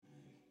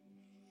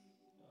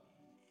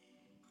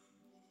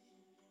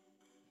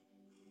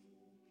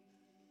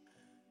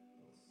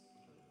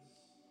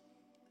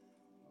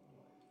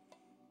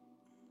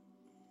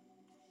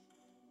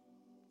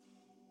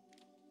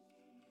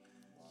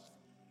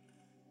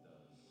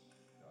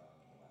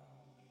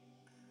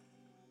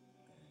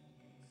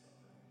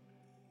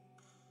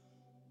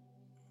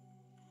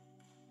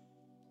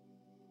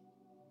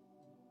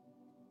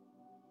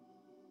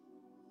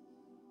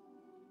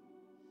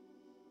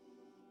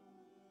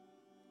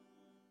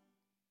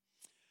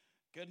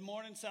Good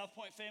morning, South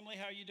Point family.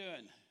 How are you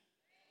doing?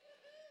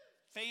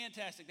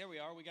 Fantastic. There we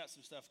are. We got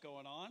some stuff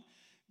going on.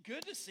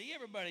 Good to see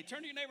everybody.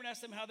 Turn to your neighbor and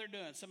ask them how they're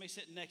doing. Somebody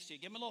sitting next to you.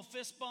 Give them a little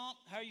fist bump.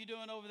 How are you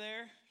doing over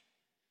there?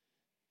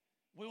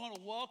 We want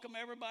to welcome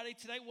everybody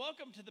today.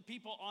 Welcome to the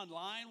people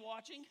online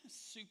watching.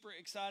 Super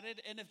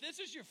excited. And if this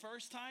is your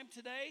first time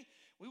today,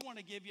 we want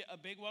to give you a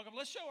big welcome.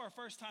 Let's show our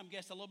first time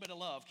guests a little bit of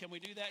love. Can we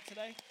do that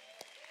today?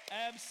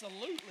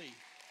 Absolutely.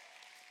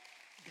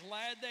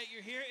 Glad that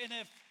you're here.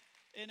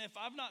 And if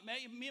I've not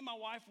met you, me and my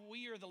wife,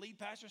 we are the lead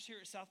pastors here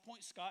at South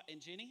Point, Scott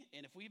and Jenny.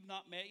 And if we've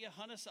not met you,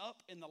 hunt us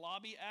up in the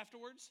lobby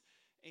afterwards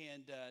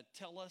and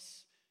tell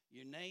us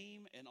your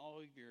name and all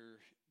of your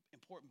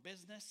important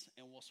business,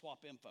 and we'll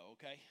swap info,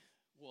 okay?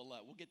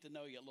 We'll get to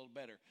know you a little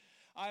better.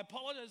 I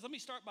apologize. Let me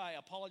start by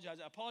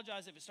apologizing. I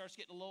apologize if it starts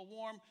getting a little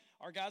warm.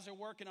 Our guys are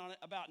working on it.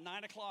 About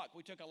 9 o'clock,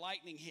 we took a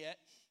lightning hit,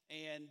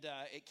 and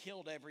it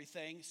killed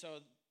everything.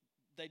 So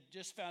they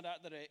just found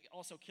out that it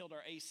also killed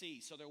our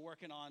AC, so they're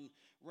working on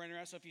running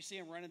around. So if you see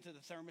them running to the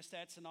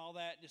thermostats and all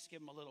that, just give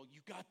them a little, you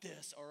got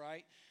this, all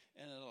right?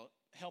 And it'll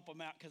help them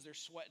out because they're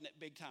sweating it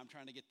big time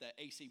trying to get the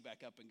AC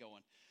back up and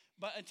going.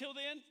 But until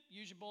then,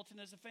 use your bulletin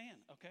as a fan,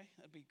 okay?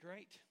 That'd be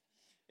great.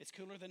 It's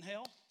cooler than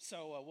hell,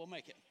 so we'll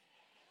make it.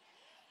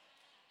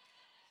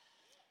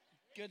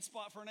 Good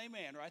spot for an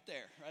amen right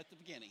there, right at the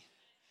beginning.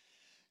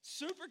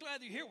 Super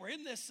glad you're here. We're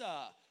in this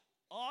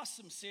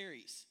awesome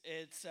series.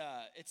 It's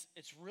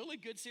really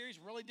good series,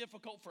 really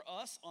difficult for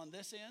us on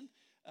this end,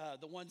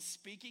 the ones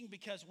speaking,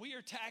 because we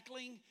are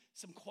tackling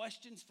some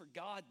questions for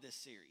God this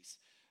series.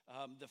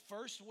 The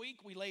first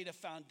week we laid a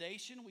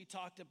foundation. We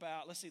talked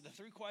about, the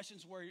 3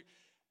 questions were,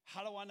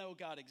 how do I know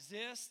God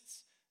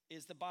exists?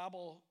 Is the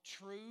Bible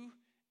true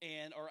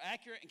or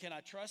accurate, and can I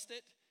trust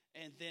it?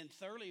 And then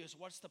thirdly is,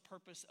 what's the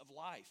purpose of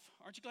life?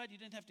 Aren't you glad you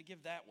didn't have to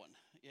give that one?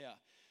 Yeah.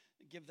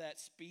 Give that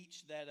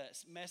speech, that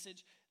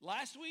message.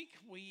 Last week,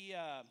 we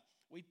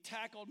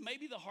tackled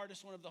maybe the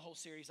hardest one of the whole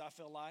series, I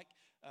feel like.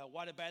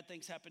 Why do bad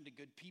things happen to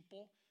good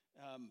people?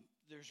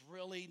 There's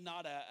really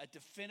not a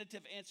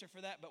definitive answer for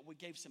that, but we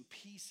gave some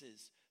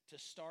pieces to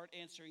start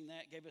answering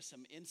that, gave us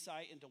some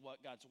insight into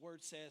what God's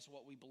word says,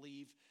 what we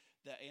believe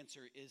the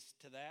answer is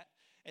to that.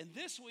 And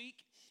this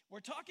week, we're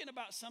talking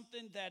about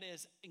something that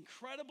is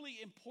incredibly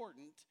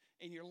important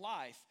in your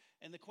life.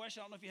 And the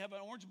question, I don't know if you have an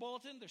orange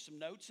bulletin, there's some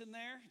notes in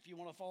there. If you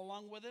want to follow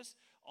along with us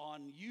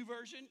on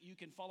YouVersion, you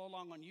can follow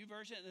along on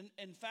YouVersion. And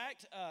in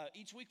fact,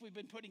 each week we've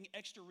been putting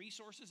extra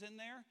resources in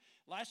there.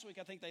 Last week,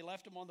 I think they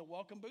left them on the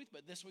welcome booth,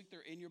 but this week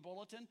they're in your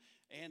bulletin.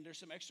 And there's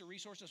some extra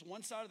resources.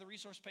 One side of the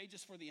resource page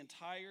is for the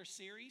entire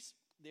series.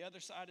 The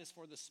other side is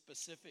for the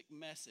specific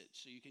message.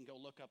 So you can go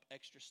look up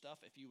extra stuff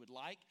if you would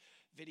like.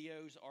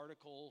 Videos,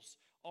 articles,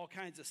 all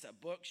kinds of stuff.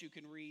 Books you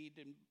can read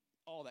and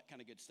all that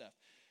kind of good stuff.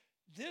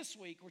 This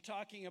week we're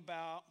talking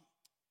about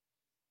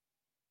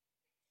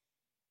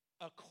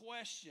a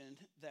question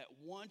that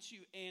once you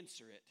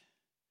answer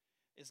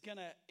it is going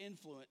to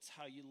influence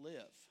how you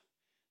live.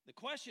 The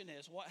question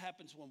is, what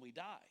happens when we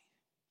die?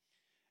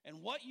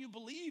 And what you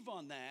believe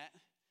on that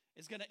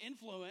is going to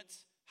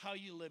influence how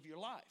you live your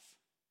life.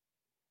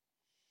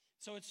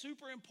 So it's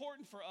super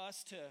important for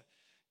us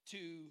to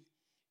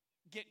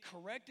get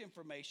correct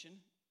information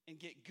and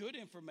get good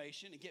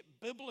information and get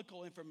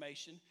biblical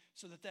information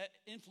so that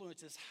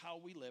influences how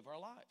we live our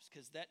lives,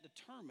 because that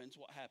determines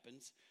what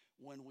happens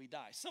when we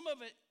die. Some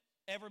of it,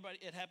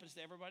 it happens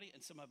to everybody,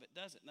 and some of it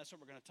doesn't. And that's what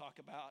we're going to talk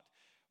about.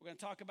 We're going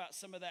to talk about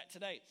some of that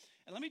today.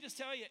 And let me just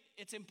tell you,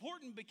 it's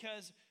important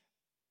because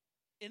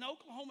in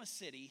Oklahoma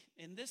City,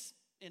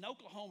 in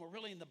Oklahoma,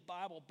 really in the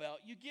Bible Belt,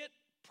 you get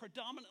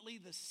predominantly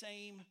the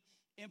same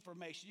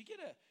information. You get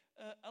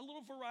a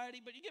little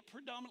variety, but you get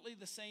predominantly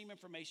the same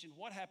information,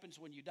 what happens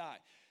when you die.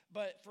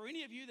 But for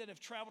any of you that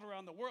have traveled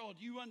around the world,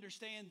 you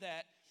understand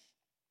that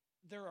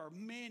there are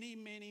many,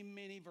 many,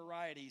 many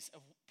varieties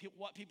of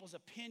what people's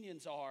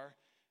opinions are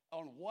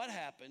on what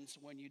happens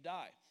when you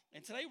die.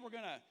 And today we're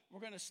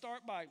gonna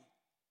start by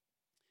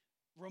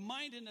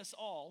reminding us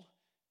all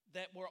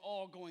that we're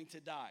all going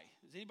to die.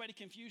 Is anybody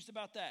confused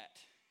about that?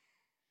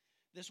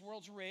 This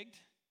world's rigged.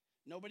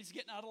 Nobody's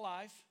getting out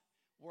alive.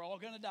 We're all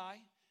going to die.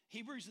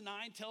 Hebrews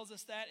 9 tells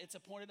us that it's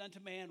appointed unto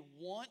man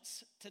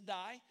once to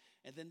die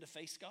and then to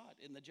face God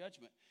in the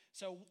judgment.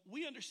 So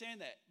we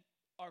understand that.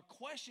 Our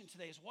question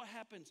today is what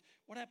happens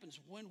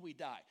when we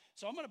die?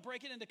 So I'm going to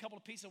break it into a couple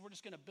of pieces and we're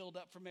just going to build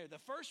up from there. The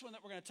first one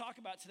that we're going to talk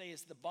about today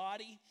is the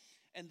body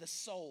and the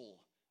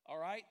soul. All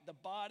right? The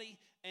body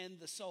and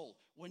the soul.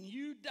 When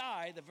you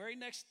die, the very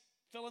next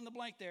fill in the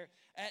blank there,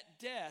 at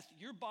death,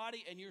 your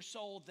body and your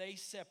soul, they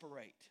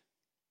separate.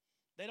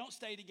 They don't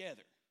stay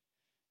together.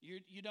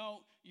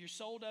 Your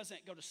soul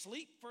doesn't go to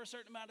sleep for a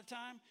certain amount of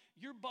time.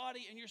 Your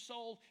body and your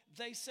soul,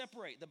 they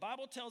separate. The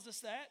Bible tells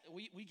us that.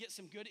 We get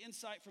some good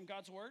insight from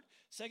God's word.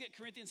 2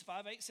 Corinthians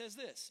 5:8 says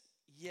this: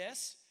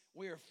 yes,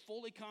 we are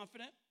fully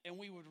confident, and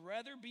we would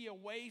rather be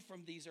away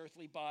from these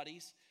earthly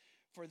bodies,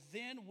 for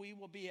then we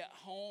will be at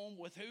home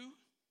with who?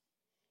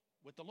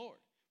 With the Lord.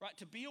 Right?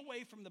 To be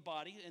away from the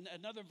body. In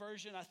another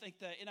version, I think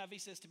the NIV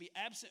says to be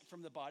absent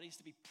from the body is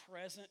to be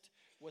present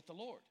with the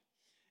Lord.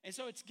 And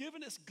so it's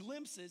given us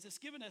glimpses, it's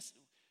given us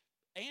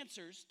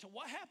answers to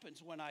what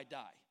happens when I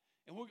die.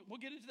 And we'll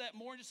get into that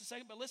more in just a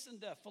second, but listen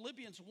to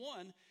Philippians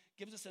 1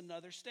 gives us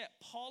another step.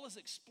 Paul is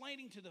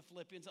explaining to the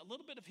Philippians a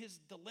little bit of his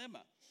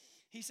dilemma.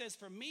 He says,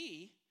 for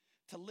me,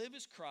 to live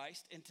is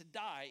Christ and to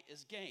die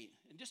is gain.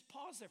 And just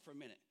pause there for a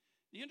minute.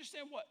 Do you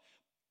understand what?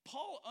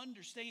 Paul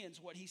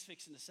understands what he's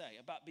fixing to say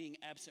about being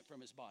absent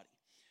from his body.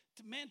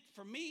 Man,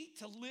 for me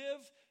to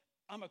live,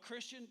 I'm a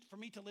Christian, for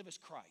me to live is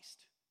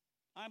Christ.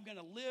 I'm going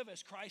to live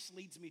as Christ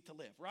leads me to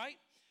live, right?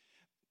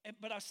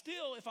 But I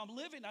still, if I'm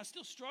living, I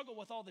still struggle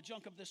with all the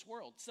junk of this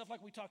world. Stuff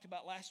like we talked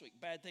about last week.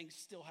 Bad things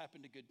still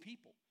happen to good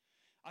people.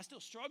 I still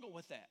struggle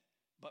with that.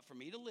 But for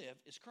me to live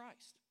is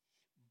Christ.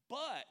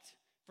 But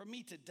for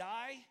me to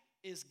die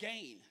is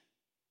gain.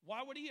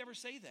 Why would he ever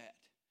say that?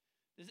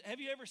 Have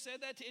you ever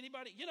said that to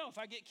anybody? You know, if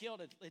I get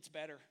killed, it's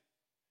better.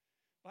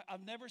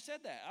 I've never said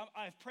that.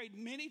 I've prayed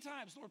many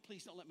times, Lord,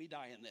 please don't let me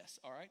die in this,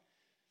 all right?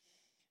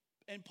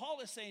 And Paul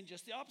is saying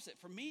just the opposite.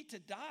 For me to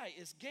die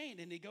is gain.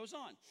 And he goes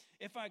on.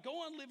 If I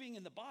go on living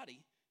in the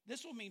body,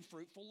 this will mean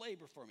fruitful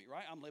labor for me,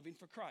 right? I'm living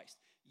for Christ.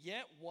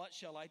 Yet what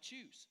shall I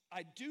choose?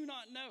 I do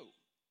not know.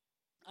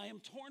 I am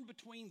torn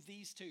between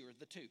these two, or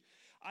the two.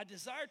 I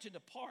desire to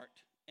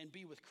depart and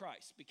be with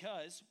Christ,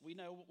 because we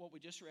know what we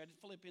just read in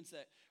Philippians,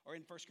 that, or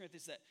in 1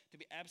 Corinthians, that to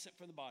be absent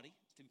from the body,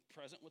 to be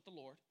present with the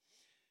Lord.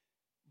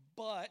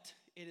 But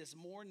it is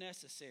more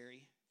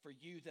necessary for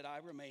you that I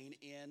remain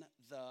in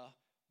the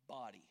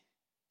body.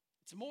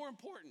 It's more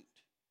important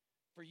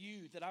for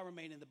you that I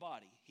remain in the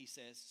body, he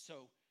says,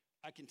 so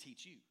I can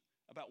teach you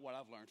about what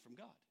I've learned from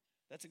God.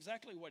 That's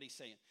exactly what he's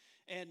saying.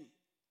 And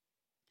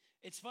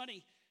it's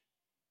funny,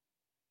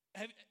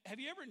 have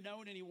you ever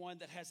known anyone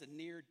that has a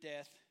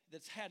near-death,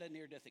 that's had a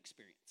near-death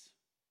experience?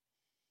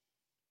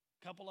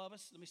 A couple of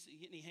us, let me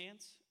see, any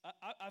hands?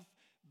 I've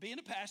been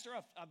a pastor,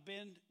 I've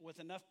been with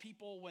enough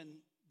people when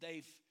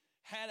they've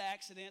had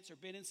accidents or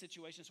been in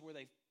situations where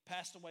they've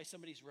passed away,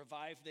 somebody's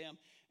revived them,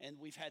 and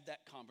we've had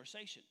that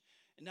conversation.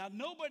 And now,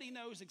 nobody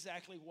knows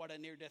exactly what a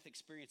near-death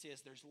experience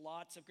is. There's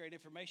lots of great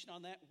information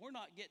on that. We're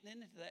not getting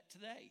into that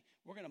today.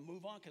 We're going to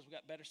move on because we've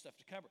got better stuff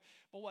to cover.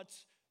 But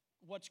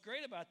what's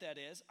great about that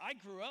is I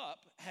grew up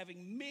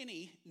having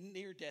many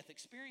near-death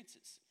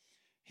experiences.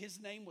 His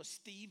name was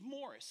Steve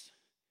Morris.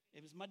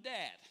 It was my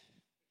dad.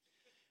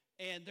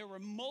 And there were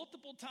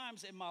multiple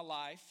times in my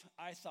life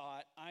I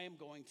thought, I am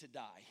going to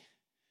die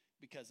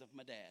because of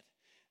my dad.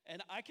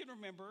 And I can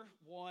remember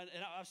one,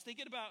 and I was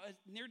thinking about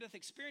near-death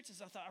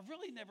experiences. I thought,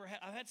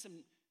 I've had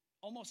some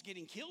almost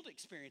getting killed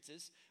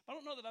experiences, but I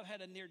don't know that I've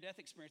had a near-death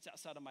experience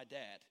outside of my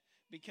dad.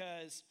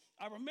 Because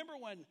I remember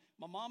when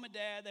my mom and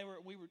dad, they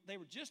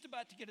were just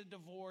about to get a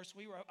divorce.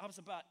 I was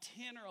about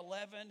 10 or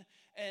 11,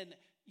 and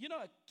you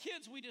know,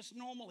 kids, we just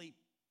normally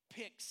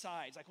pick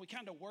sides. Like we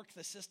kind of work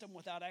the system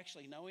without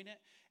actually knowing it.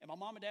 And my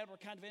mom and dad were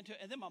kind of into it.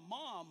 And then my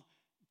mom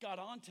got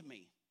on to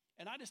me.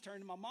 And I just turned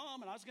to my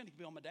mom, and I was going to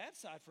be on my dad's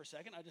side for a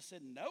second. I just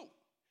said no.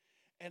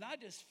 And I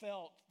just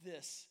felt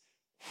this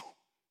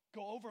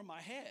go over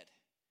my head.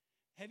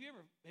 Have you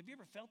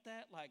ever felt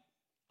that? Like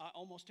I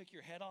almost took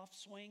your head off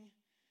swing?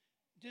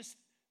 Just,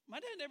 my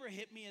dad never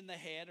hit me in the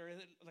head, or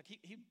like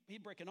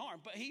he'd break an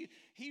arm. But he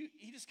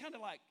just kind of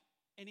like,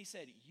 and he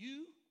said,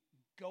 you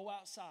go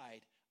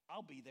outside.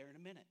 I'll be there in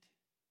a minute.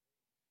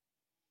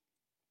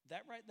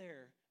 That right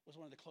there was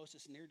one of the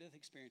closest near-death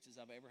experiences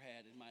I've ever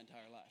had in my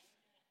entire life.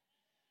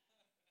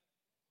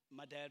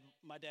 My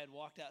dad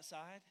walked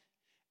outside.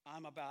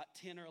 I'm about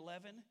 10 or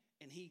 11,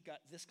 and he got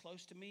this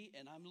close to me,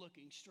 and I'm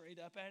looking straight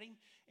up at him,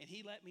 and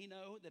he let me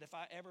know that if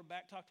I ever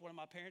backtalked one of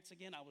my parents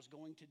again, I was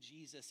going to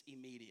Jesus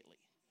immediately.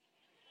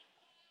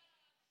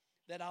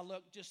 That I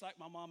looked just like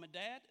my mom and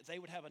dad. They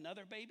would have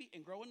another baby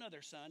and grow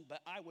another son, but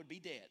I would be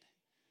dead.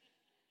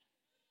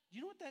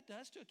 You know what that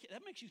does to a kid?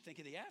 That makes you think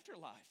of the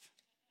afterlife.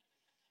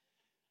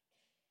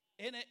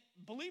 And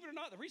believe it or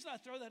not, the reason I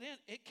throw that in,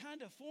 it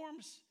kind of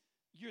forms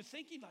your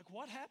thinking, like,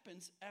 what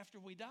happens after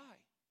we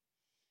die?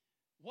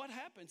 What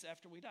happens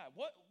after we die?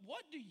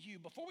 What do you,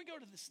 before we go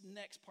to this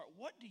next part,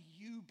 what do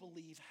you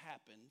believe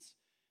happens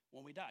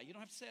when we die? You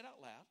don't have to say it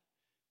out loud.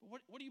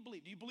 But what do you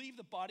believe? Do you believe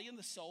the body and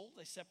the soul,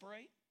 they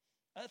separate?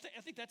 I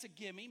think that's a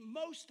gimme.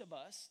 Most of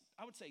us,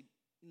 I would say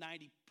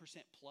 90%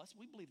 plus,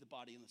 we believe the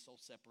body and the soul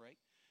separate.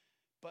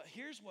 But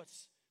here's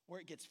where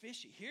it gets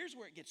fishy. Here's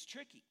where it gets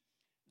tricky.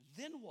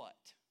 Then what?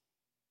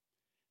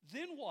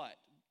 Then what?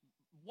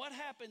 What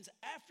happens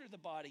after the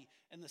body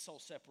and the soul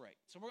separate?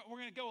 So we're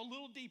going to go a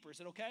little deeper. Is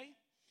it okay?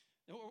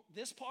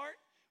 This part,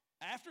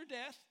 after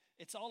death,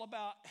 it's all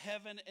about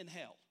heaven and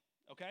hell.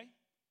 Okay?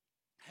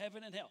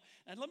 Heaven and hell.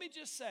 And let me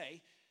just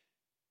say,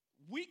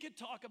 we could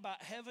talk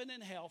about heaven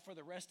and hell for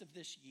the rest of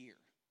this year.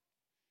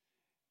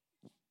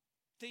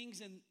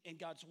 Things in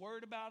God's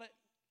word about it,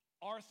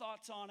 our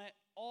thoughts on it,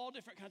 all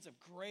different kinds of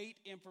great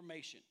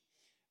information.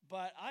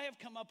 But I have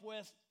come up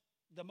with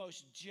the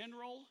most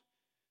general,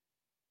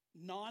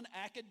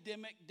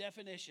 non-academic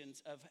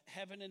definitions of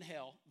heaven and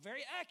hell.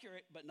 Very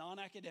accurate, but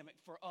non-academic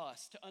for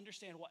us to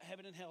understand what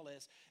heaven and hell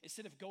is,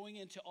 instead of going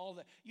into all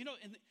the,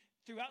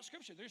 throughout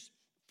Scripture, there's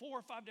 4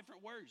 or 5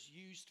 different words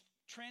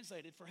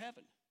translated for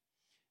heaven.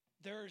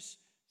 There's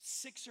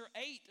 6 or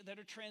 8 that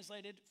are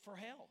translated for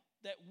hell,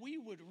 that we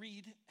would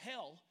read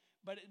hell,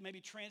 but it may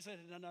be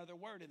translated another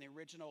word in the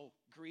original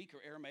Greek or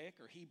Aramaic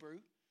or Hebrew.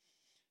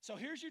 So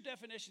here's your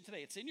definition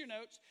today. It's in your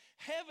notes.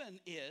 Heaven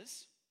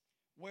is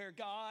where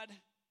God,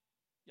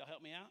 y'all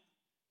help me out?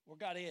 Where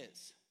God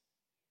is.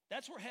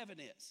 That's where heaven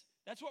is.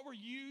 That's what we're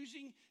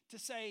using to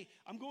say,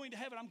 I'm going to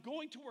heaven. I'm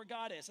going to where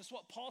God is. That's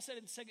what Paul said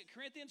in 2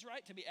 Corinthians,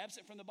 right? To be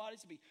absent from the body,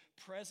 to be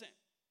present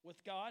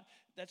with God.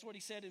 That's what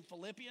he said in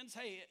Philippians.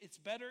 Hey, it's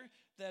better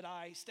that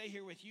I stay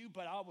here with you,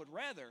 but I would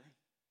rather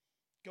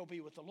go be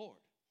with the Lord.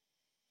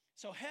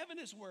 So heaven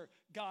is where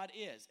God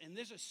is. And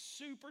there's a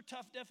super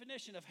tough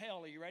definition of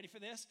hell. Are you ready for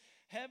this?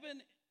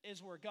 Heaven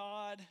is where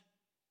God.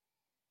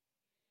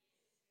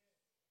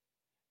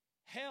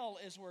 Hell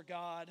is where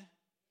God.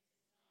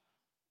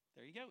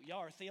 There you go. Y'all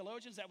are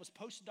theologians. That was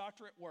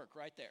postdoctorate work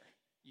right there.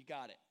 You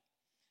got it.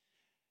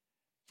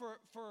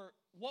 For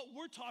what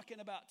we're talking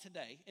about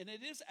today, and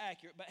it is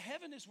accurate, but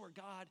heaven is where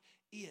God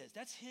is.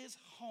 That's his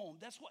home.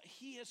 That's what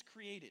he has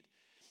created.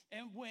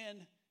 And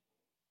when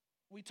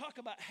we talk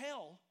about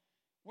hell,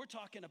 we're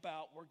talking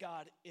about where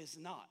God is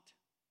not.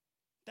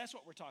 That's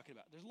what we're talking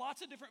about. There's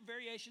lots of different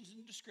variations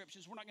and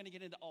descriptions. We're not going to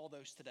get into all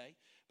those today,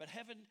 but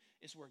heaven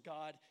is where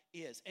God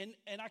is. And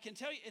I can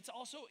tell you, it's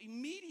also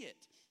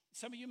immediate.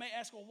 Some of you may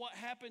ask, well, what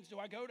happens? Do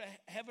I go to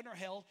heaven or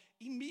hell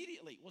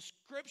immediately? Well,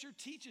 Scripture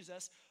teaches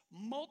us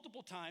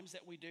multiple times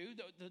that we do.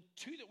 The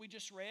 2 that we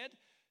just read,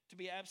 to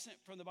be absent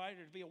from the body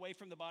or to be away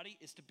from the body,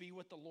 is to be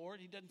with the Lord.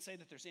 He doesn't say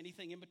that there's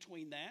anything in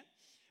between that.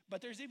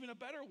 But there's even a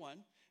better one,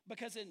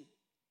 because in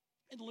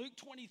Luke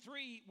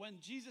 23, when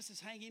Jesus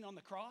is hanging on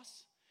the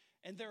cross,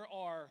 and there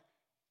are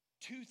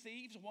 2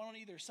 thieves, one on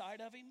either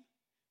side of him,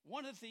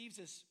 one of the thieves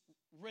is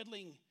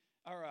riddling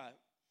or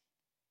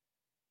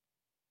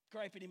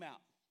griping him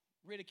out,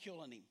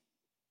 ridiculing him,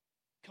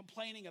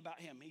 complaining about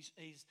him.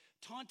 He's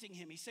taunting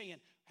him. He's saying,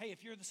 hey,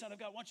 if you're the Son of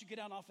God, why don't you get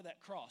down off of that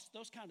cross?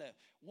 Those kind of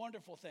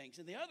wonderful things.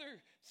 And the other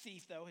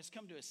thief, though, has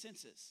come to his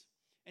senses.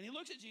 And he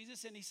looks at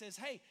Jesus and he says,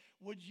 hey,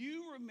 would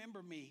you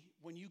remember me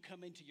when you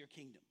come into your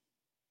kingdom?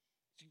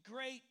 It's a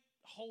great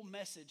whole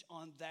message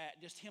on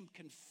that, just him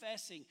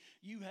confessing,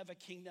 you have a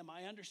kingdom.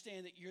 I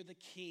understand that you're the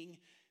king.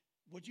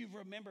 Would you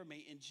remember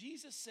me? And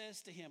Jesus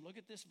says to him, look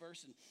at this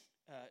verse in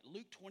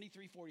Luke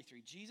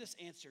 23:43. Jesus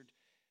answered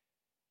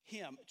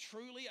him,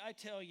 truly I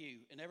tell you,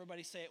 and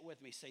everybody say it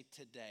with me, say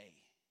today.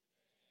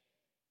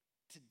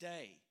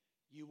 Today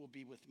you will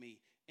be with me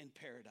in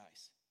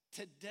paradise.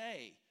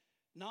 Today,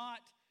 not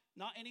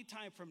any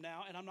time from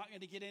now, and I'm not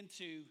going to get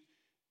into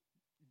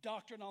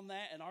doctrine on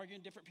that and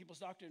arguing different people's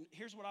doctrine.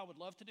 Here's what I would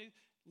love to do.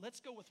 Let's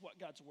go with what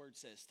God's word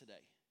says today.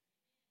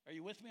 Are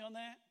you with me on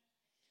that?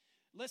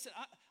 Listen,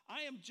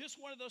 I am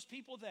just one of those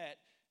people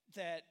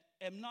that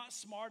am not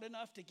smart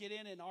enough to get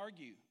in and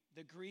argue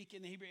the Greek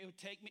and the Hebrew.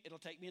 It'll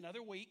take me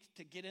another week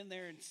to get in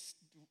there and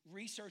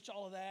research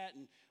all of that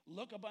and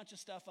look a bunch of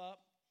stuff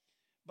up.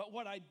 But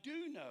what I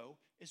do know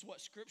is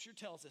what Scripture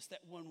tells us, that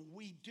when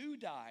we do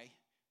die,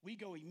 we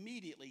go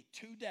immediately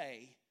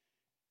today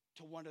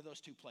to one of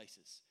those 2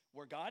 places,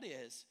 where God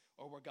is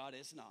or where God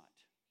is not.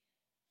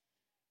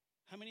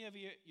 How many of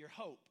you, your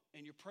hope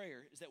and your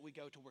prayer is that we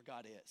go to where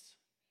God is?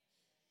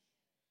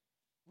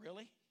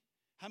 Really?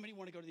 How many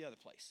want to go to the other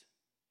place?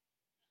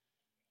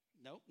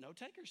 Nope, no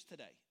takers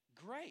today.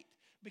 Great,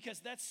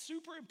 because that's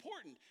super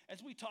important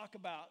as we talk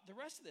about the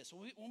rest of this.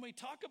 When we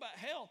talk about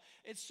hell,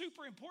 it's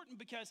super important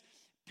because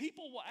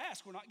people will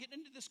ask, we're not getting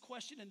into this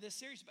question in this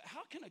series, but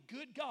how can a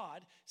good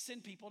God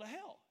send people to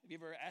hell? Have you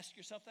ever asked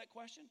yourself that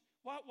question?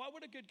 Why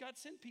would a good God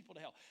send people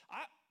to hell?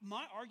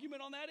 My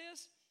argument on that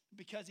is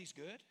because he's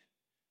good,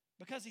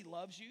 because he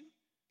loves you.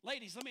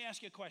 Ladies, let me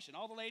ask you a question.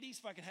 All the ladies,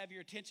 if I could have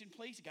your attention,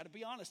 please. You got to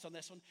be honest on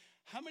this one.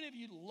 How many of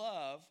you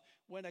love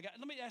when a guy,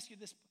 let me ask you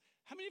this.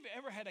 How many of you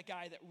ever had a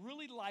guy that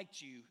really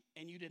liked you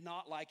and you did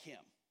not like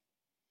him?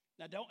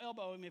 Now, don't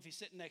elbow him if he's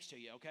sitting next to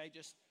you, okay?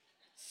 Just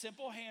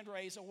simple hand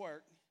raise will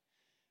work,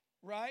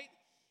 right?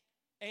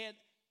 And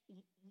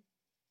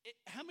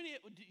how many,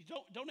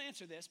 don't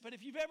answer this, but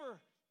if you've ever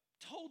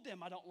told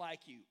them I don't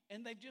like you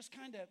and they've just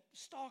kind of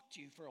stalked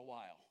you for a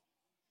while,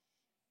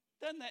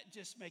 doesn't that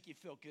just make you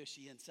feel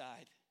gushy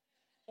inside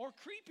or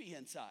creepy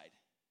inside,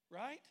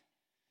 right?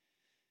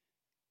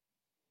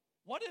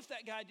 What if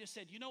that guy just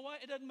said, you know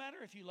what, it doesn't matter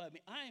if you love me,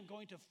 I am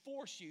going to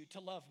force you to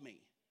love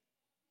me.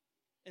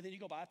 And then you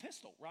go buy a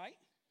pistol, right?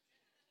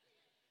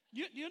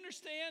 You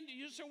understand? Do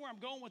you understand where I'm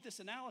going with this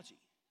analogy?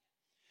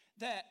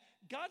 That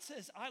God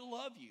says, I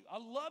love you. I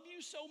love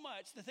you so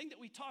much. The thing that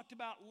we talked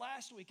about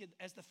last week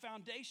as the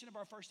foundation of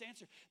our first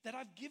answer, that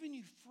I've given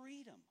you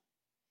freedom.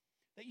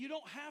 That you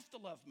don't have to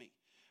love me.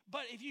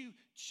 But if you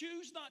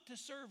choose not to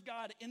serve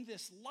God in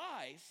this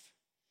life,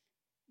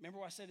 remember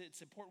I said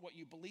it's important what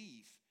you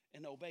believe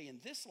and obey in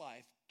this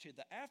life to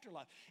the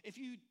afterlife. If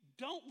you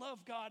don't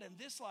love God in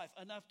this life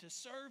enough to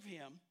serve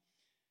him,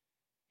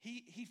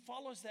 he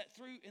follows that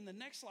through in the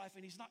next life,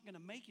 and he's not going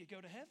to make you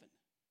go to heaven.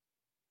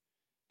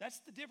 That's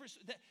the difference.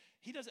 That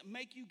he doesn't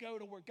make you go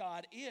to where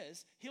God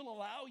is. He'll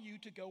allow you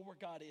to go where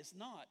God is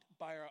not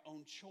by our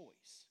own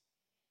choice.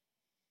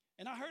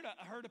 And I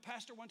heard a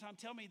pastor one time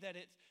tell me that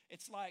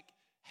it's like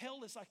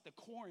hell is like the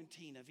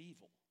quarantine of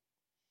evil.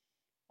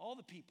 All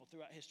the people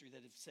throughout history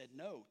that have said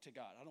no to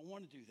God, I don't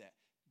want to do that.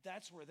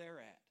 That's where they're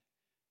at.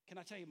 Can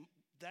I tell you,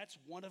 that's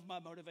one of my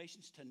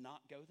motivations to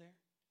not go there?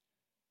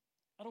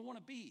 I don't want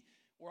to be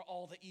where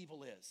all the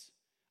evil is.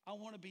 I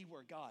want to be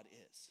where God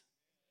is.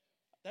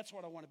 That's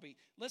what I want to be.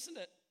 Listen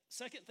to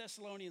 2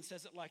 Thessalonians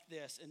says it like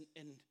this,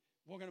 and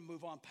we're going to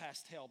move on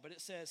past hell. But it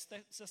says,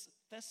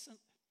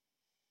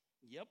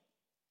 yep.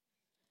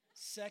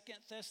 2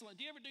 Thessalonians.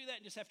 Do you ever do that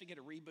and just have to get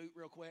a reboot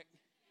real quick?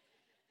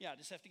 Yeah,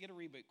 just have to get a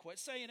reboot. Quit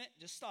saying it.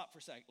 Just stop for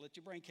a second. Let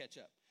your brain catch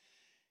up.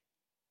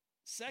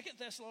 2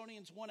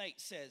 Thessalonians 1:8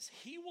 says,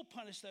 he will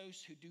punish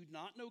those who do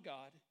not know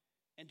God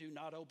and do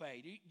not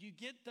obey. Do you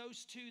get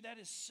those two? That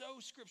is so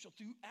scriptural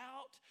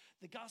throughout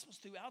the Gospels,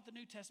 throughout the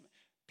New Testament.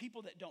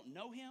 People that don't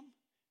know him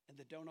and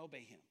that don't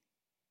obey him.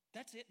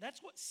 That's it.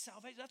 That's what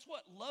salvation, that's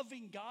what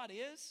loving God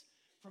is.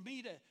 For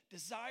me to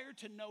desire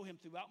to know him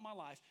throughout my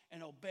life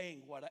and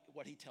obeying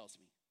what he tells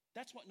me.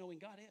 That's what knowing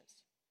God is.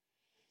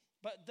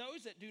 But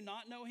those that do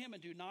not know him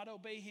and do not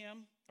obey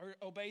him or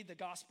obey the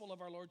gospel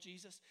of our Lord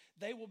Jesus,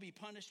 they will be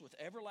punished with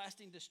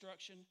everlasting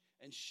destruction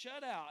and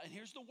shut out. And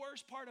here's the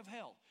worst part of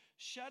hell.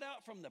 Shut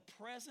out from the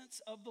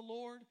presence of the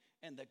Lord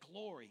and the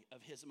glory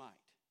of his might.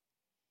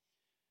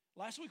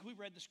 Last week we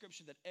read the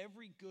scripture that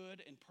every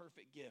good and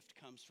perfect gift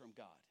comes from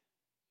God.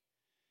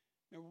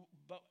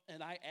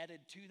 And I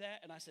added to that,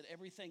 and I said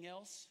everything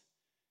else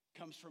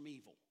comes from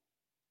evil.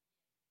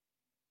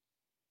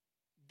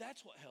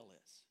 That's what hell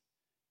is.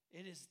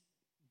 It is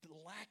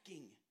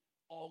lacking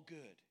all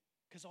good,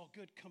 because all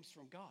good comes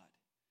from God.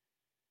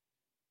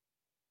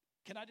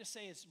 Can I just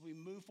say, as we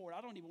move forward, I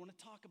don't even want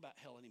to talk about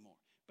hell anymore.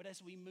 But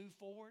as we move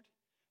forward,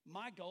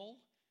 my goal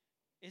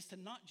is to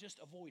not just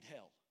avoid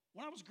hell.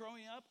 When I was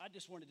growing up, I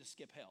just wanted to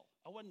skip hell.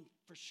 I wasn't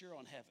for sure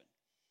on heaven.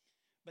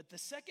 But the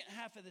second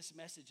half of this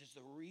message is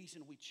the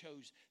reason we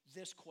chose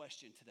this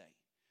question today.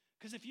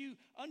 Because if you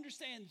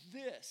understand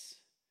this,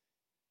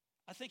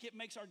 I think it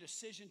makes our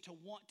decision to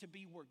want to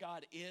be where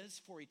God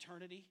is for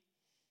eternity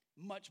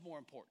much more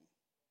important.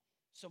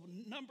 So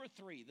number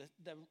 3,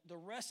 the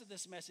rest of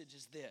this message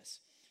is this.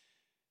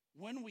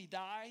 When we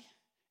die,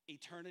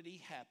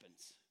 eternity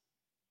happens.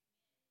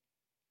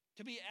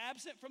 To be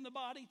absent from the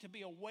body, to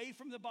be away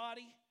from the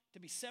body, to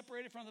be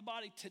separated from the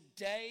body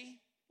today,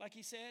 like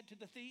he said to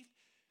the thief,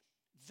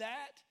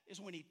 that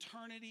is when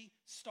eternity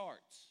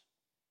starts.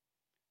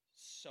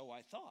 So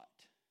I thought.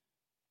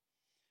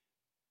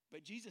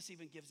 But Jesus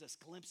even gives us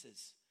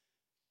glimpses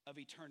of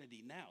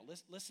eternity now.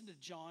 Listen to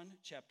John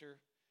chapter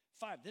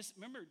 5. This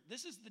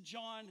is the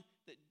John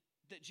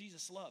that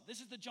Jesus loved.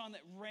 This is the John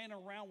that ran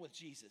around with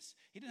Jesus.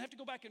 He didn't have to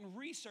go back and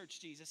research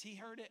Jesus. He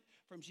heard it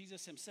from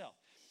Jesus himself.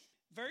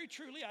 Very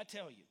truly, I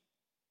tell you,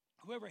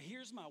 whoever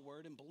hears my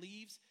word and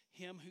believes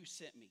him who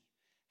sent me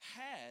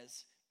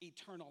has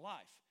eternal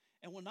life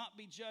and will not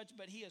be judged,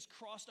 but he has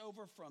crossed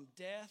over from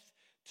death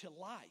to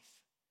life.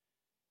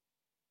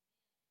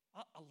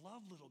 I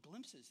love little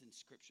glimpses in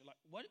Scripture. Like,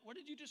 what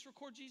did you just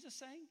record Jesus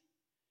saying?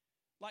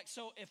 Like,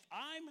 so if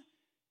I'm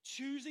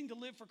choosing to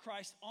live for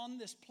Christ on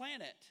this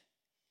planet,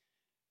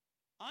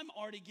 I'm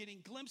already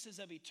getting glimpses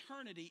of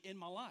eternity in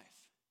my life.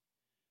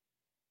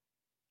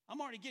 I'm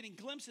already getting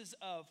glimpses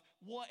of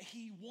what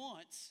he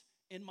wants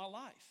in my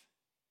life.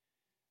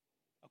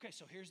 Okay,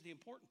 so here's the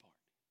important part.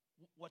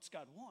 What's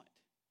God want?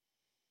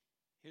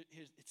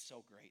 It's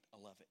so great. I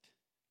love it.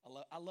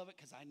 I love it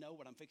because I know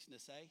what I'm fixing to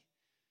say,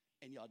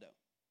 and y'all don't.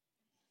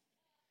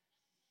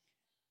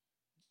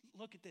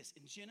 Look at this.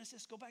 In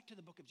Genesis, go back to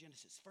the book of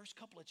Genesis, first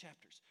couple of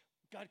chapters.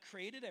 God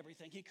created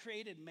everything. He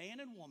created man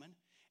and woman.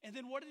 And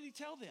then what did he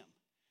tell them?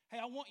 Hey,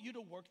 I want you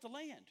to work the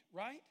land,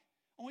 right?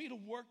 I want you to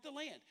work the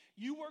land.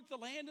 You work the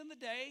land in the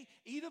day,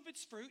 eat of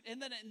its fruit,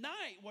 and then at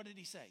night, what did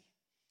he say?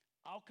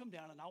 I'll come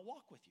down and I'll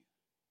walk with you.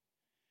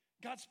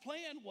 God's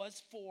plan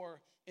was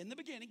in the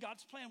beginning,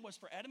 God's plan was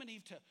for Adam and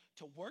Eve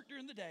to work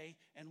during the day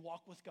and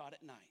walk with God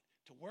at night.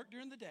 To work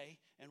during the day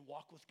and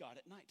walk with God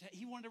at night.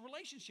 He wanted a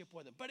relationship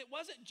with him. But it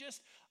wasn't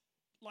just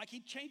like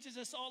he changes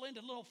us all into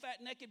little fat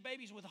naked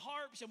babies with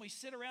harps and we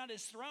sit around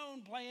his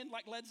throne playing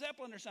like Led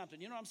Zeppelin or something.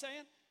 You know what I'm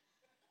saying?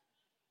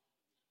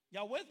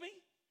 Y'all with me?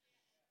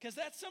 Because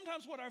that's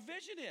sometimes what our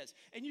vision is.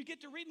 And you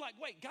get to read like,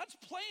 wait, God's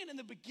plan in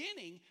the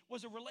beginning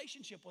was a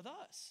relationship with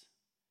us.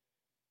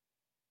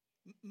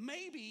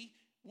 Maybe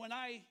when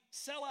I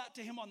sell out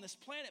to him on this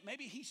planet,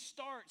 maybe he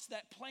starts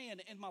that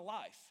plan in my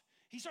life.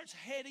 He starts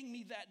heading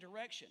me that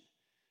direction.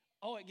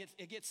 Oh,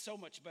 it gets so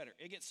much better.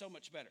 It gets so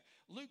much better.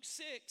 Luke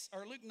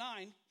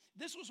 9,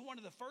 this was one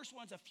of the first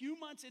ones. A few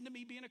months into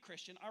me being a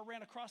Christian, I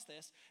ran across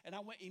this, and I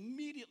went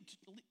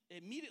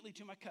immediately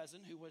to my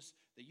cousin, who was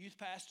the youth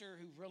pastor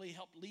who really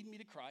helped lead me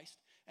to Christ,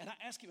 and I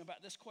asked him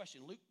about this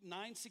question. Luke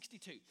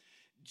 9:62.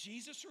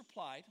 Jesus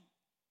replied,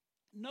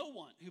 "No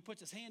one who puts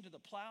his hand to the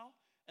plow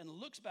and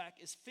looks back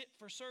is fit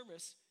for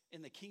service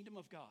in the kingdom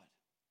of God."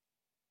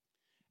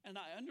 And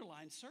I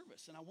underlined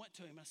service. And I went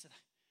to him and I said,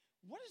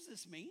 what does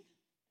this mean?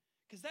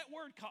 Because that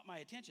word caught my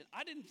attention.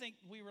 I didn't think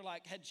we were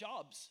had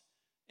jobs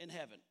in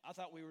heaven. I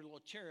thought we were little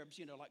cherubs,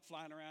 like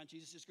flying around.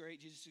 Jesus is great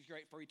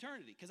for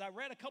eternity. Because I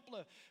read a couple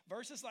of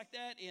verses like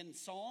that in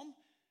Psalm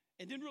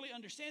and didn't really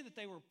understand that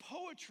they were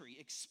poetry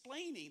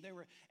explaining. They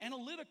were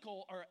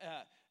analytical or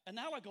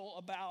analogical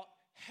about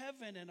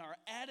heaven and our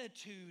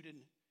attitude. And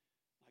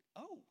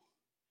oh,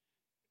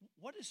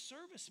 what does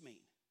service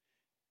mean?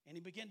 And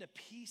he began to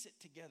piece it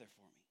together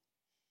for me.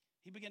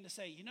 He began to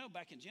say,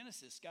 back in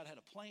Genesis, God had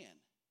a plan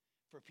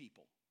for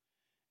people.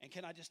 And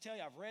can I just tell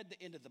you, I've read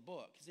the end of the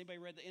book. Has anybody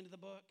read the end of the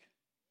book?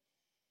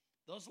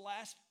 Those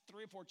last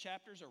 3 or 4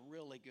 chapters are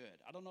really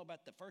good. I don't know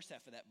about the first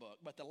half of that book,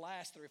 but the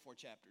last 3 or 4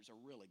 chapters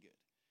are really good.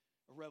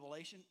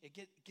 Revelation, it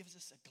gives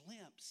us a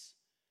glimpse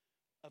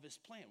of his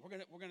plan. We're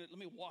gonna let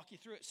me walk you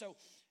through it. So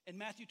in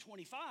Matthew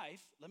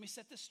 25, let me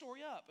set this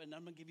story up, and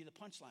I'm gonna give you the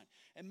punchline.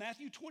 In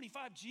Matthew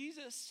 25,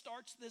 Jesus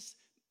starts this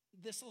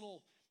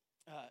little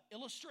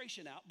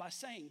illustration out by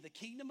saying the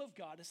kingdom of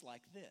God is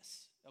like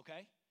this,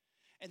 okay?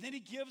 And then he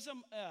gives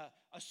them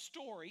a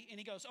story, and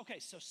he goes, okay,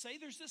 so say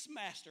there's this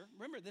master.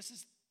 Remember, this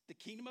is the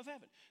kingdom of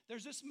heaven.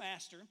 There's this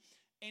master,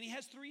 and he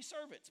has 3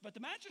 servants, but the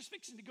master's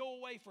fixing to go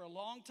away for a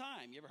long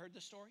time. You ever heard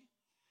this story?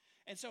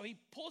 And so he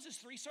pulls his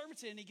 3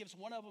 servants in, and he gives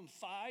one of them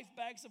 5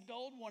 bags of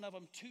gold, one of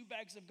them 2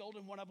 bags of gold,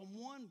 and one of them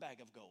 1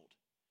 bag of gold.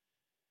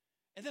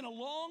 And then a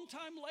long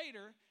time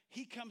later,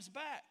 he comes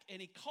back,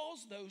 and he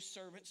calls those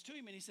servants to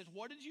him, and he says,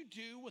 what did you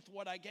do with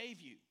what I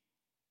gave you?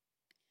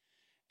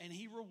 And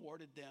he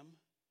rewarded them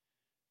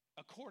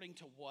according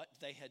to what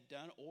they had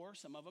done, or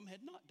some of them had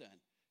not done,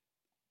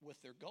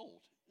 with their gold.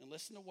 And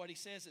listen to what he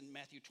says in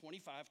Matthew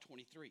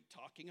 25:23,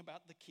 talking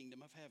about the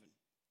kingdom of heaven.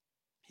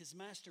 His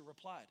master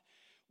replied,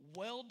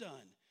 well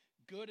done,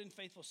 good and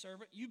faithful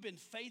servant. You've been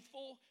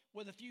faithful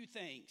with a few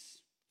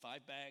things.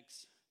 5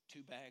 bags,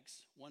 2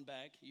 bags, 1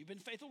 bag. You've been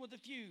faithful with a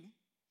few.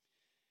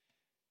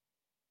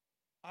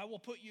 I will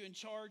put you in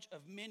charge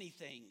of many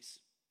things.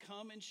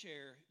 Come and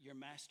share your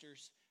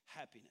master's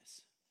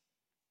happiness.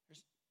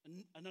 There's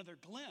another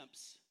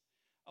glimpse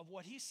of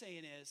what he's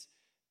saying is,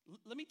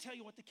 let me tell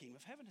you what the kingdom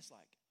of heaven is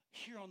like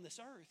here on this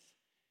earth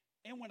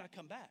and when I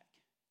come back.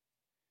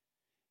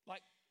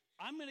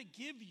 I'm going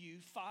to give you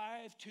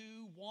 5, 2,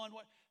 1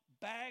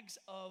 bags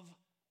of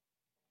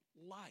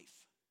life.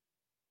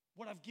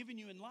 What I've given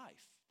you in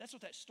life. That's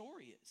what that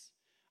story is.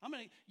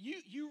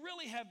 You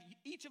really have,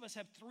 each of us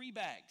have 3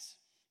 bags.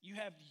 You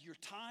have your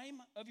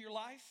time of your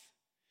life.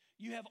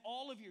 You have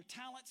all of your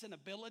talents and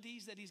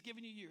abilities that he's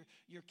given you,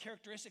 your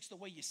characteristics, the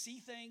way you see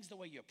things, the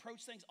way you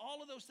approach things,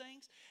 all of those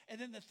things. And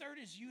then the third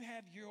is you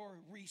have your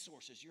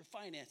resources, your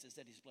finances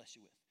that he's blessed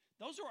you with.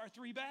 Those are our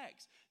 3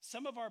 bags.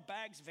 Some of our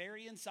bags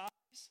vary in size.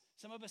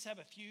 Some of us have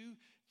a few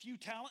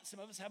talents. Some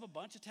of us have a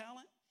bunch of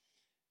talent.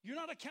 You're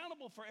not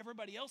accountable for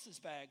everybody else's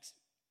bags.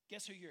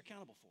 Guess who you're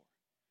accountable for?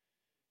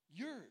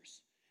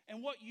 Yours.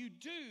 And what you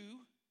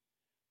do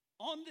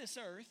on this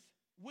earth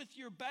with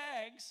your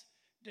bags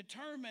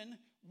determine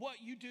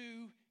what you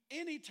do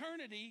in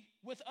eternity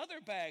with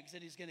other bags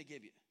that he's going to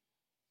give you.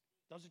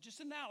 Those are just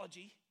an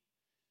analogy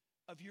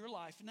of your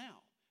life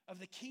now, of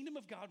the kingdom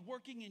of God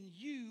working in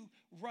you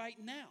right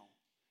now,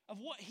 of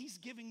what he's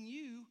giving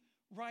you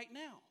right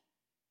now.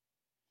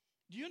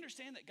 Do you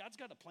understand that God's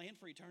got a plan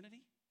for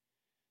eternity?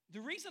 The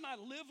reason I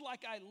live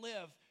like I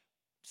live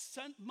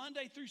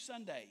Monday through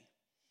Sunday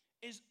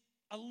is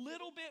a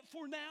little bit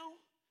for now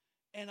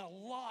and a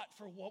lot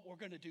for what we're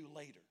going to do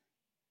later.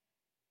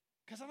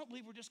 Because I don't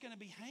believe we're just going to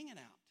be hanging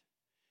out.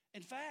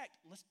 In fact,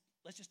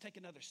 let's just take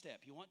another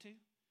step. You want to?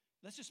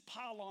 Let's just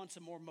pile on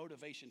some more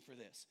motivation for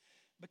this.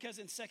 Because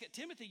in 2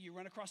 Timothy, you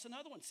run across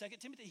another one. 2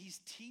 Timothy, he's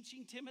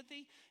teaching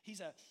Timothy.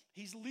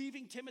 He's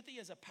leaving Timothy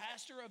as a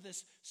pastor of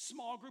this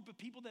small group of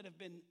people that have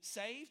been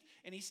saved.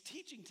 And he's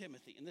teaching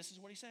Timothy. And this is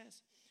what he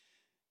says.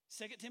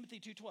 2 Timothy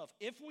 2:12.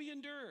 If we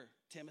endure,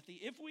 Timothy,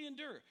 if we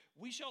endure,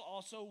 we shall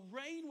also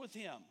reign with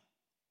him.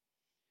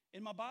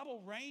 In my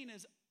Bible, reign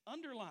is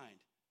underlined.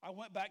 I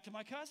went back to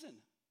my cousin.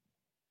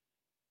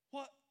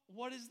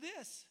 What is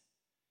this?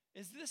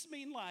 Does this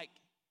mean like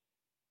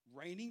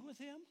reigning with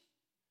him?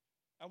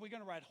 Are we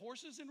going to ride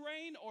horses and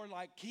reign or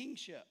like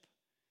kingship?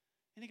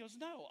 And he goes,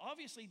 no.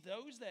 Obviously,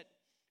 those that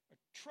are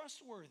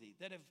trustworthy,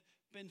 that have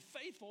been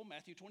faithful,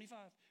 Matthew 25,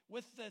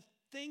 with the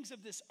things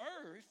of this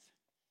earth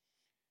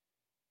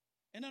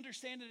and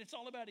understand that it's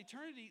all about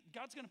eternity,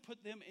 God's going to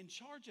put them in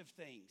charge of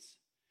things.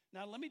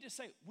 Now, let me just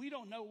say, we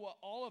don't know what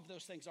all of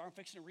those things are. I'm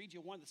fixing to read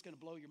you one that's going to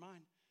blow your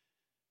mind.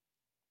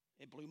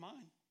 It blew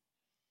mine.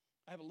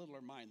 I have a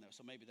littler mind, though,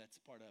 so maybe that's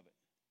part of it.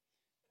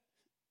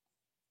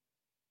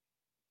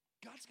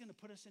 God's going to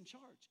put us in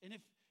charge. And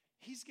if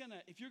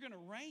you're going to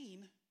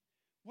reign,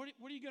 what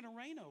are you going to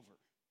reign over?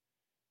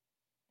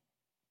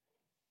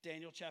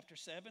 Daniel chapter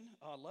 7.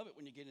 Oh, I love it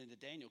when you get into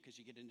Daniel because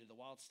you get into the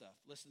wild stuff.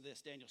 Listen to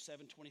this, Daniel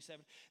 7:27.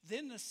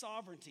 Then the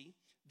sovereignty,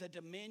 the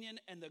dominion,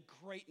 and the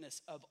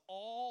greatness of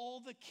all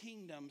the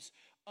kingdoms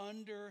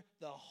under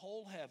the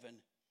whole heaven,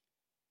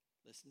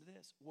 listen to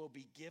this, will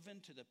be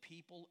given to the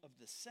people of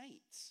the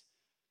saints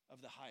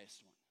of the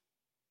highest one.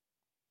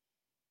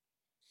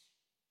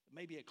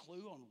 Maybe a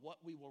clue on what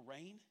we will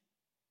reign,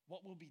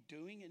 what we'll be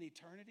doing in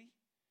eternity.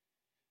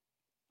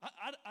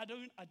 I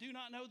do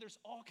not know. There's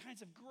all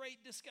kinds of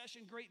great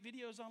discussion, great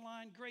videos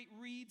online, great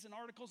reads and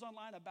articles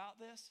online about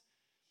this.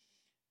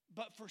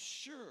 But for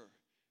sure,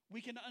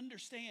 we can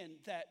understand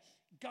that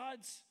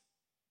God's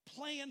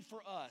plan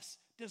for us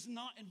does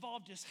not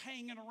involve just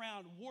hanging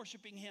around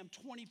worshiping him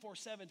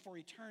 24/7 for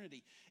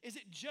eternity. Is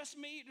it just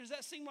me? Does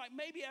that seem like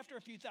maybe after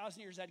a few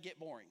thousand years that'd get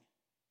boring?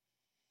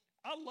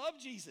 I love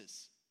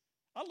Jesus.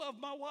 I love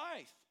my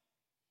wife.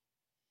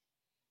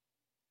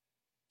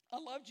 I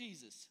love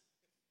Jesus.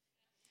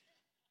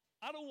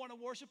 I don't want to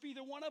worship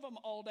either one of them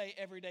all day,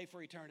 every day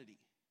for eternity.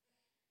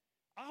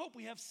 I hope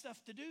we have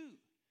stuff to do.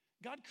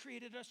 God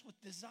created us with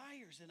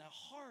desires and a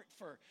heart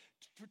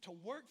to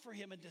work for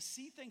him and to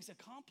see things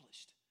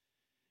accomplished.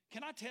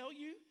 Can I tell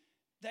you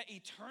that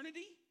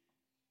eternity,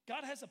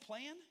 God has a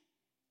plan?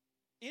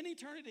 In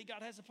eternity,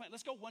 God has a plan.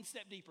 Let's go one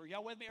step deeper.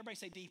 Y'all with me? Everybody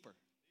say deeper.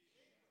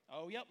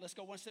 Oh, yep, let's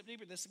go one step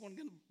deeper. This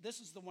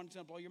is the one that's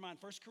going to blow your mind.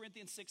 1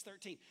 Corinthians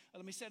 6:13.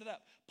 Let me set it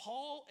up.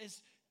 Paul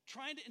is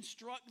trying to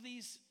instruct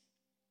these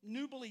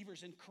new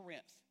believers in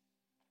Corinth.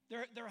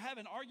 They're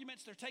having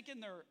arguments. They're taking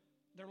their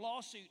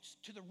lawsuits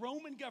to the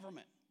Roman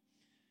government.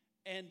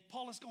 And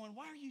Paul is going,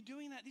 why are you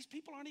doing that? These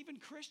people aren't even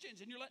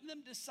Christians, and you're letting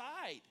them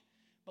decide.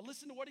 But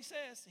listen to what he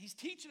says. He's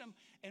teaching them,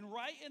 and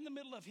right in the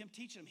middle of him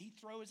teaching them, he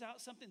throws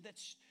out something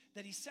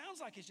that he sounds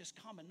like is just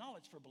common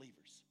knowledge for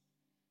believers.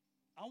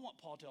 I want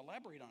Paul to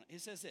elaborate on it. He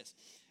says this: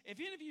 if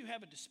any of you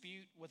have a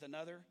dispute with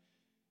another,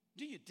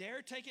 do you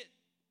dare take it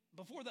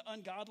before the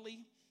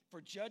ungodly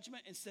for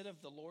judgment instead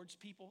of the Lord's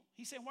people?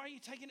 He's saying, why are you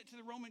taking it to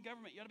the Roman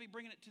government? You ought to be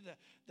bringing it to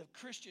the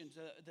Christians,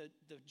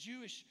 the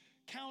Jewish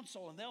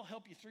council, and they'll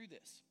help you through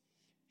this.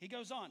 He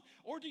goes on,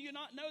 or do you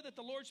not know that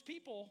the Lord's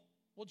people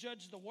will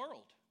judge the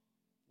world?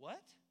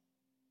 What?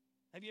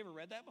 Have you ever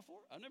read that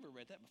before? I've never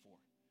read that before.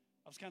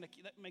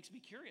 That makes me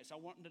curious. I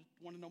want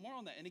to know more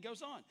on that. And he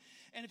goes on.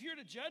 And if you're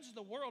to judge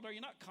the world, are you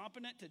not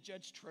competent to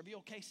judge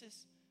trivial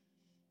cases?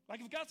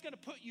 Like if God's going to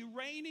put you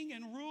reigning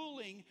and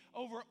ruling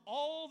over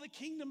all the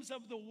kingdoms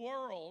of the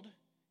world,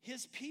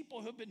 his people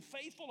who have been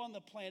faithful on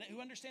the planet,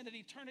 who understand that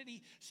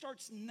eternity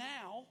starts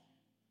now,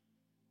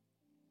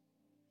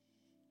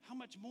 how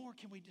much more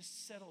can we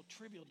just settle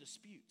trivial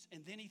disputes?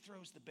 And then he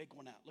throws the big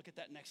one out. Look at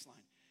that next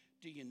line.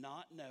 Do you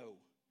not know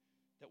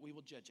that we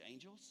will judge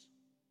angels?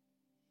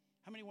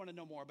 How many want to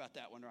know more about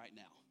that one right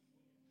now?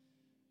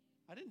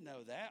 I didn't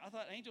know that. I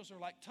thought angels are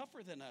like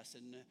tougher than us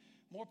and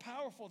more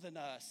powerful than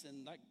us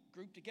and like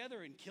grouped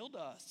together and killed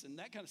us and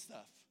that kind of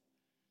stuff.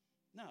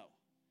 No.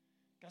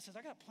 God says,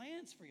 I got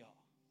plans for y'all.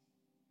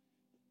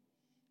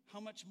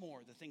 How much more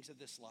the things of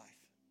this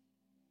life?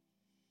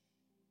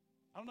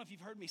 I don't know if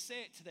you've heard me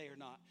say it today or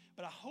not,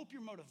 but I hope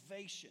your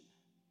motivation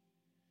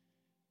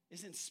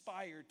is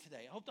inspired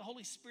today. I hope the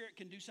Holy Spirit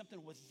can do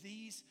something with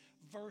these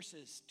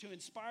verses to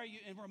inspire you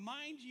and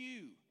remind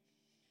you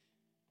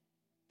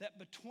that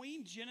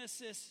between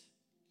Genesis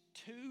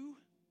 2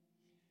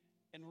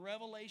 and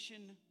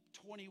Revelation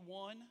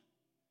 21,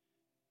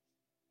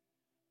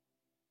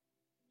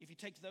 if you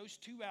take those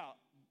two out,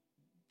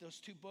 those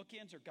two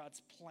bookends are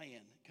God's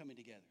plan coming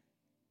together.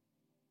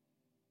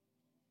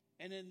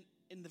 And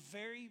in the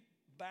very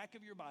back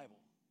of your Bible,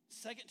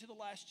 second to the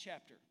last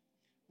chapter,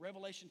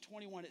 Revelation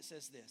 21, it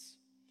says this: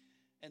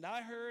 and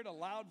I heard a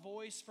loud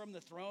voice from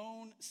the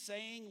throne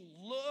saying,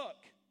 look.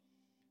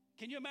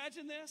 Can you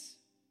imagine this?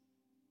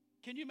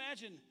 Can you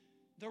imagine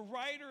the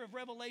writer of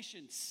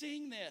Revelation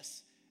seeing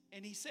this?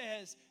 And he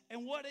says,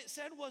 and what it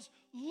said was,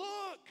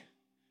 look.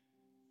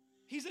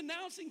 He's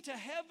announcing to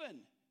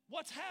heaven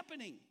what's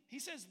happening. He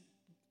says,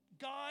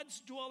 God's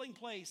dwelling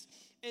place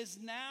is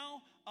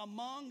now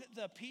among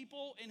the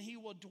people, and he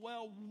will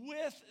dwell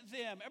with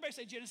them. Everybody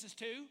say Genesis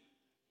 2.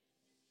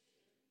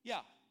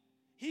 Yeah.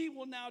 He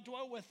will now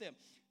dwell with them.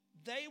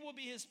 They will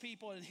be his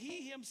people, and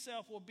he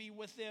himself will be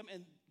with them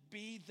and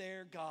be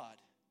their God.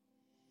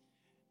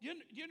 Do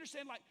you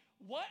understand? Like,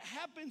 what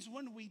happens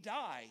when we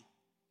die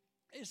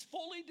is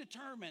fully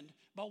determined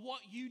by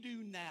what you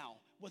do now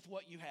with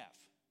what you have.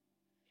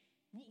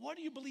 What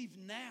do you believe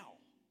now?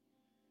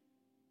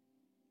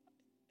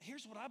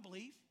 Here's what I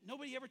believe.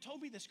 Nobody ever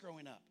told me this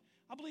growing up.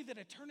 I believe that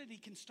eternity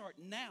can start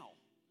now.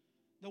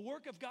 The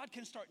work of God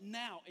can start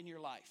now in your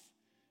life.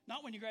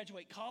 Not when you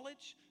graduate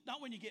college,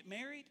 not when you get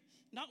married,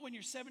 not when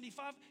you're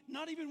 75,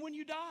 not even when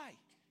you die.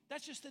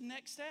 That's just the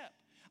next step.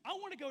 I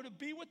want to go to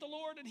be with the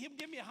Lord and him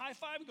give me a high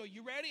five and go,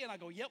 you ready? And I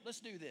go, yep,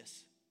 let's do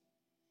this.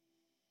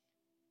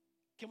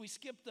 Can we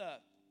skip the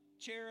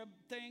cherub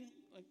thing?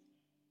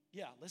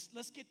 Yeah,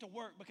 let's get to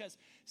work, because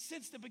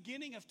since the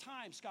beginning of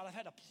time, Scott, I've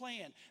had a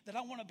plan that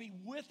I want to be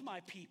with my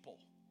people.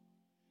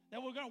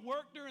 That we're going to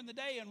work during the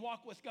day and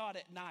walk with God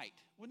at night.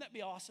 Wouldn't that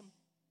be awesome?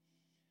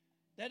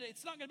 That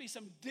it's not going to be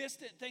some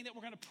distant thing that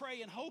we're going to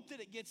pray and hope that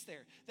it gets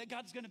there. That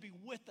God's going to be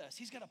with us.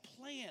 He's got a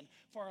plan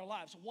for our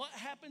lives. What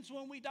happens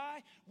when we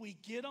die? We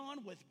get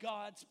on with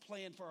God's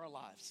plan for our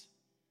lives,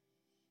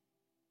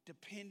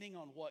 depending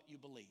on what you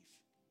believe.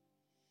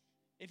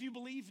 if you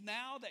believe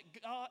now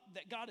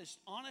that God is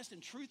honest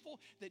and truthful,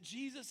 that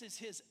Jesus is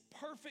his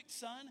perfect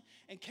son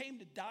and came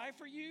to die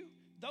for you,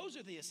 those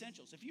are the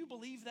essentials. If you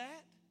believe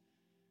that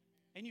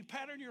and you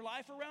pattern your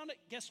life around it,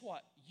 guess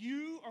what?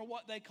 You are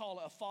what they call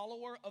a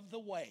follower of the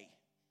way.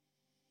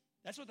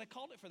 That's what they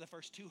called it for the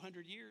first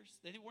 200 years.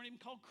 They weren't even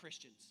called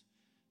Christians.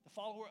 The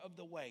follower of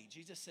the way.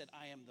 Jesus said,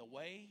 I am the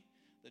way,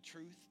 the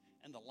truth,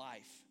 and the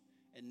life.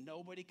 And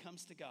nobody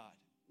comes to God.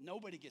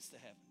 Nobody gets to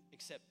heaven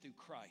except through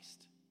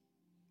Christ.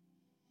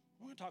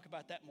 We're going to talk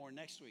about that more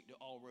next week. Do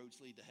all roads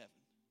lead to heaven?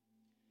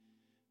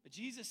 But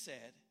Jesus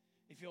said,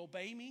 if you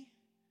obey me,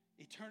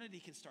 eternity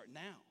can start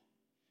now.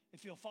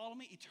 If you'll follow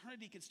me,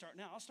 eternity can start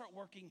now. I'll start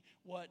working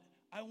what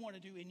I want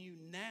to do in you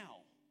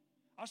now.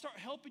 I'll start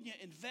helping you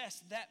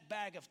invest that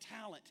bag of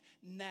talent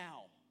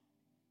now.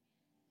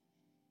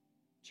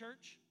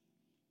 Church,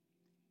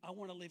 I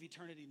want to live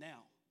eternity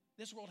now.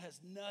 This world has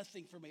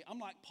nothing for me. I'm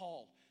like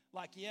Paul.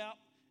 Like, yeah,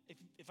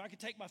 if I could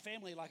take my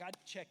family, like I'd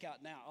check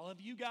out now. I love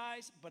you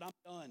guys, but I'm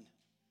done.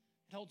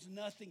 It holds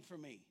nothing for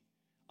me.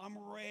 I'm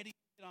ready to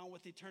get on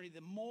with eternity. The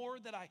more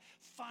that I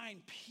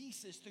find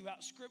pieces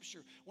throughout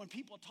Scripture, when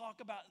people talk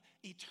about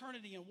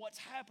eternity and what's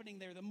happening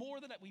there, the more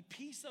that we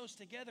piece those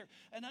together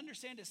and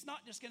understand it's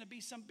not just going to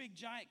be some big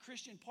giant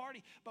Christian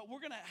party, but we're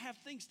going to have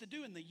things to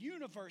do in the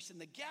universe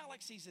and the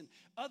galaxies and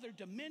other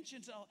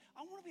dimensions.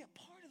 I want to be a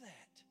part of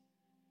that.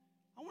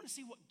 I want to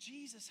see what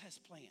Jesus has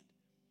planned.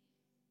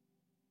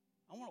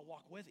 I want to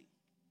walk with him.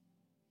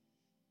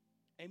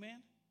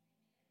 Amen?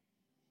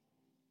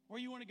 Where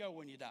you want to go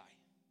when you die?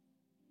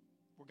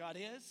 Where God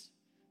is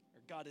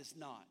or God is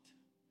not?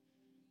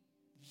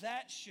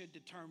 That should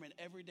determine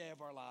every day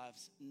of our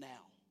lives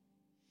now.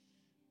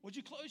 Would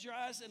you close your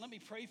eyes and let me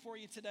pray for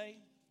you today?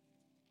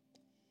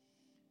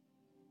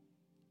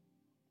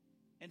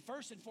 And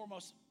first and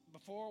foremost,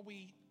 before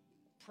we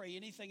pray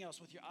anything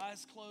else, with your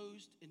eyes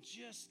closed and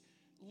just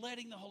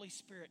letting the Holy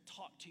Spirit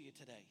talk to you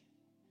today,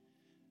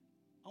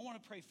 I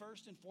want to pray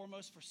first and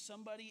foremost for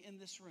somebody in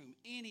this room,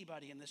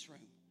 anybody in this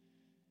room.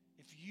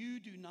 If you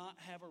do not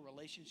have a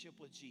relationship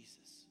with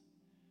Jesus,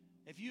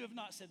 if you have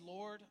not said,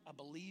 Lord, I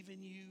believe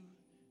in you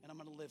and I'm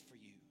going to live for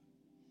you,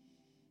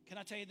 can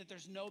I tell you that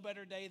there's no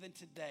better day than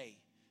today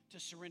to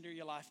surrender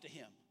your life to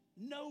him?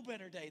 No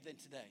better day than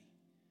today.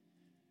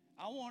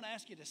 I won't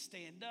ask you to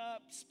stand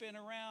up, spin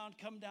around,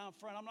 come down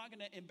front. I'm not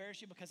going to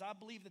embarrass you because I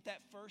believe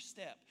that first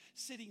step,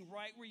 sitting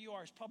right where you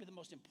are, is probably the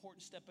most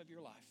important step of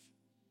your life.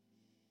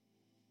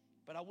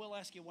 But I will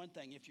ask you one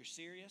thing. If you're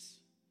serious,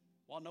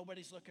 while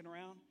nobody's looking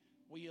around,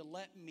 will you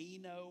let me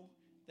know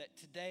that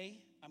today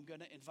I'm going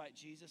to invite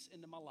Jesus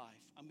into my life?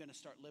 I'm going to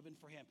start living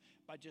for him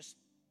by just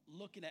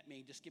looking at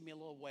me. Just give me a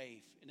little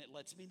wave, and it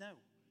lets me know.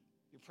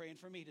 You're praying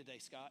for me today,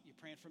 Scott. You're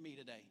praying for me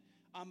today.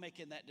 I'm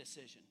making that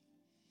decision.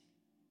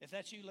 If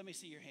that's you, let me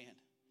see your hand.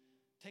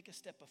 Take a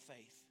step of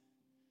faith.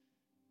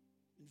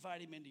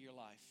 Invite him into your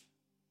life.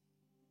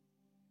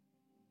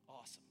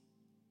 Awesome.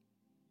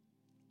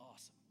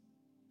 Awesome.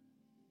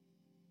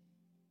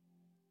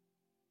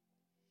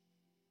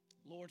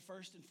 Lord,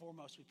 first and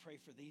foremost, we pray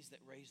for these that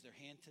raised their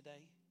hand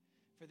today,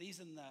 for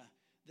these in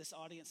this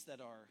audience that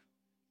are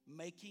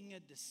making a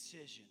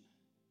decision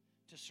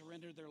to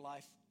surrender their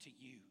life to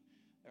you.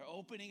 They're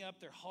opening up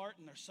their heart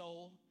and their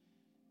soul,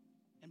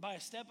 and by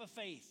a step of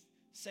faith,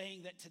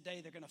 saying that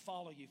today they're going to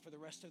follow you for the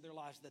rest of their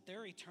lives, that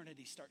their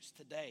eternity starts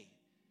today.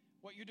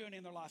 What you're doing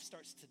in their life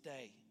starts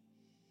today.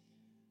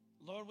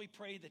 Lord, we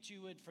pray that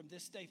you would, from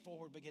this day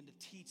forward, begin to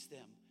teach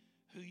them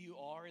who you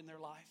are in their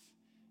life.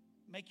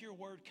 Make your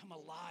word come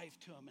alive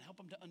to them and help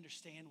them to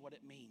understand what it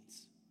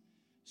means.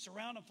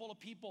 Surround them full of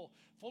people,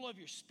 full of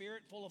your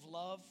spirit, full of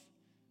love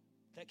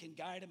that can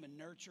guide them and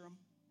nurture them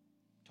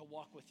to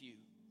walk with you.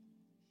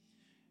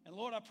 And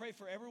Lord, I pray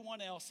for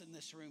everyone else in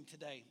this room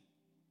today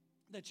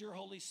that your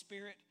Holy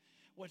Spirit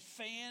would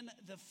fan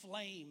the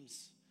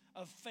flames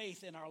of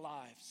faith in our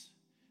lives.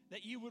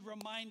 That you would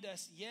remind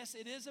us, yes,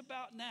 it is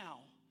about now,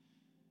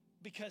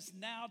 because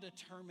now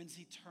determines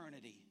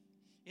eternity.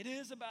 It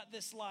is about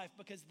this life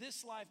because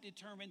this life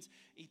determines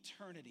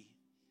eternity.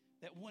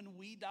 That when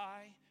we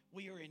die,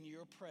 we are in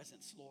your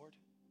presence, Lord.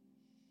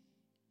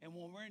 And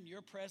when we're in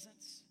your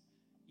presence,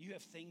 you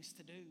have things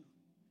to do.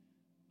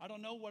 I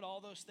don't know what all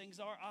those things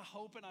are. I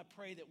hope and I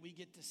pray that we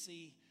get to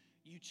see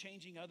you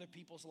changing other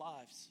people's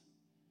lives.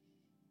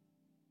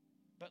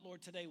 But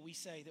Lord, today we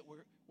say that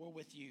we're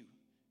with you,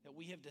 that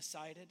we have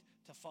decided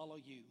to follow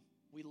you.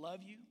 We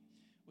love you.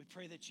 We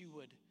pray that you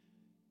would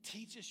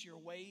teach us your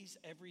ways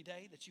every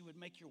day, that you would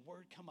make your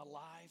word come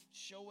alive,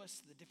 show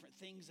us the different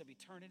things of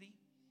eternity.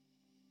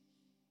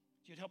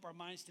 You'd help our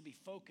minds to be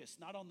focused,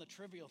 not on the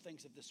trivial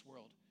things of this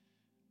world,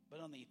 but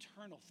on the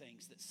eternal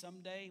things, that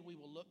someday we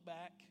will look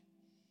back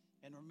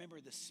and remember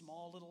the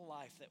small little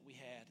life that we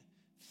had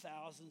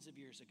thousands of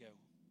years ago.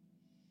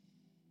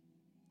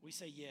 We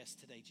say yes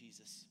today,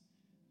 Jesus.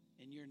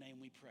 In your name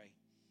we pray.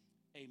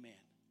 Amen.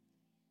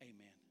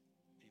 Amen.